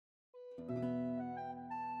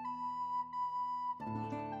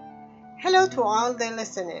Hello to all the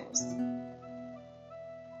listeners.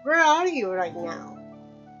 Where are you right now?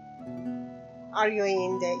 Are you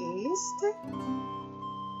in the east,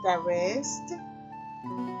 the west,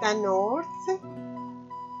 the north,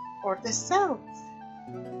 or the south?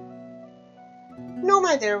 No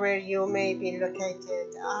matter where you may be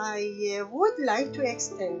located, I would like to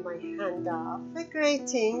extend my hand of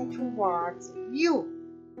greeting towards you.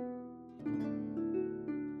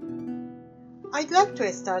 I'd like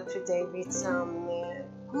to start today with some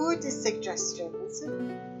good suggestions.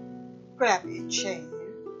 Grab a chair,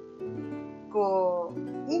 go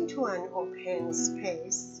into an open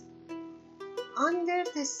space under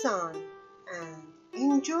the sun and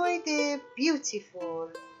enjoy the beautiful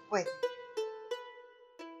weather.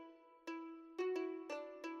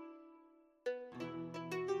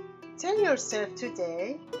 Tell yourself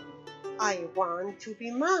today, I want to be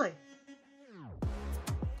mine.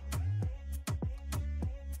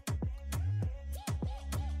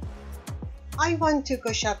 I want to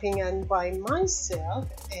go shopping and buy myself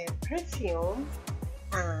a perfume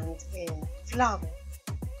and a flower.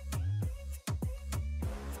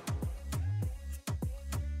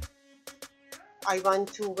 I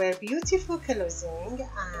want to wear beautiful clothing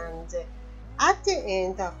and at the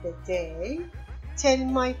end of the day, tell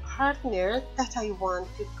my partner that I want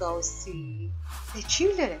to go see the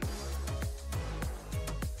children.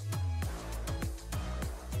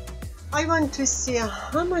 I want to see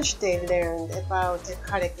how much they learned about the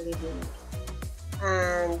correct living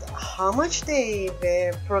and how much they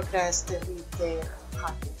were progressed with their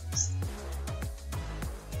partners.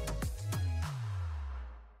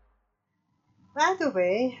 By the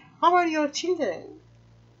way, how are your children?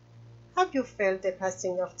 Have you felt the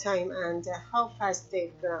passing of time and how fast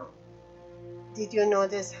they've grown? Did you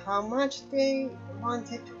notice how much they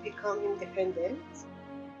wanted to become independent?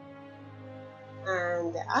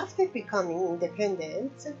 And after becoming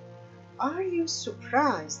independent, are you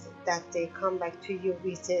surprised that they come back to you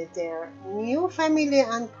with their new family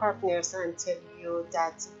and partners and tell you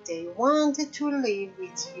that they want to live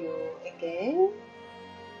with you again?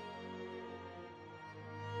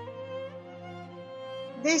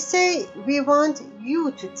 They say we want you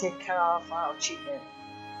to take care of our children.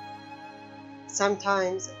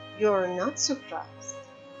 Sometimes you're not surprised.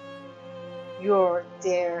 You're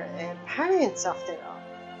their parents after all.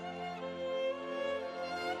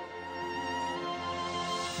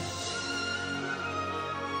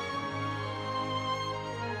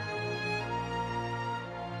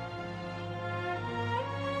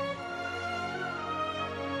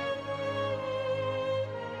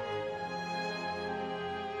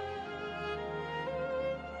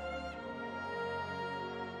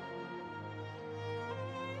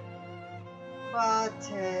 But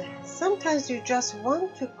sometimes you just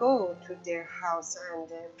want to go to their house and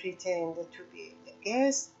pretend to be a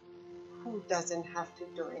guest who doesn't have to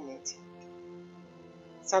do anything.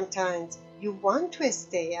 Sometimes you want to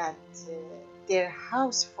stay at their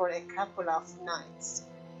house for a couple of nights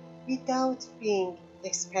without being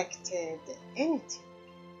expected anything.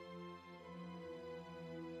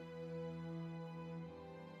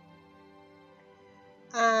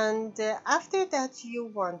 And after that, you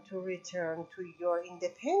want to return to your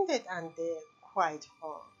independent and quiet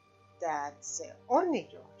home that's only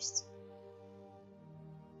yours.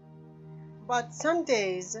 But some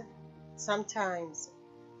days, sometimes,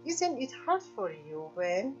 isn't it hard for you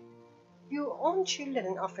when your own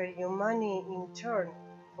children offer you money in turn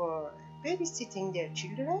for babysitting their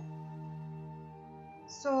children?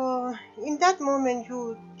 So, in that moment,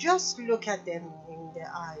 you just look at them in the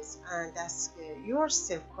eyes and ask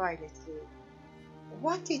yourself quietly,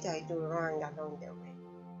 what did I do wrong along the way?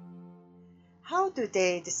 How do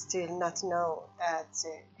they still not know that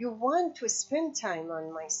you want to spend time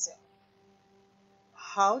on myself?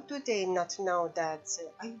 How do they not know that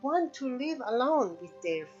I want to live alone with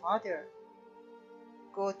their father,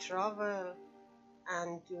 go travel,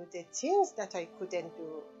 and do the things that I couldn't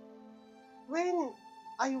do when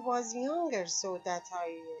I was younger so that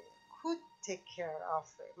I could take care of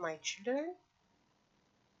my children?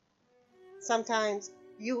 Sometimes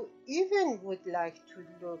you even would like to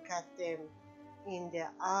look at them in the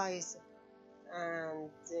eyes and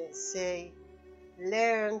say,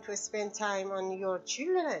 learn to spend time on your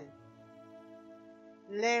children.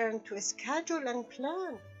 Learn to schedule and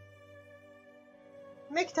plan.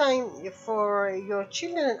 Make time for your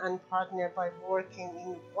children and partner by working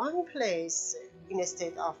in one place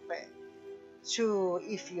instead of two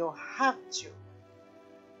if you have to,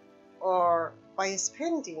 or by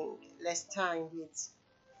spending less time with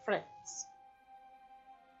friends.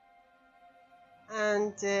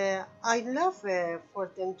 And I love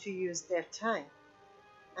for them to use their time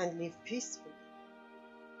and live peacefully.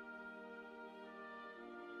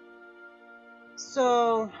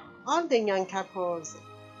 So, all the young couples,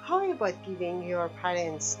 how about giving your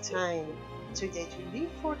parents time today to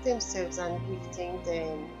live for themselves and gifting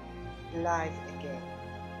them life again?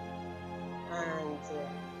 And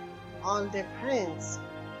all the parents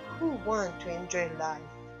who want to enjoy life,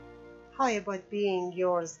 how about being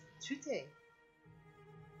yours today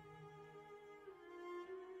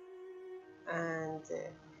and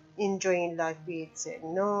enjoying life with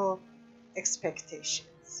no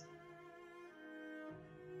expectations?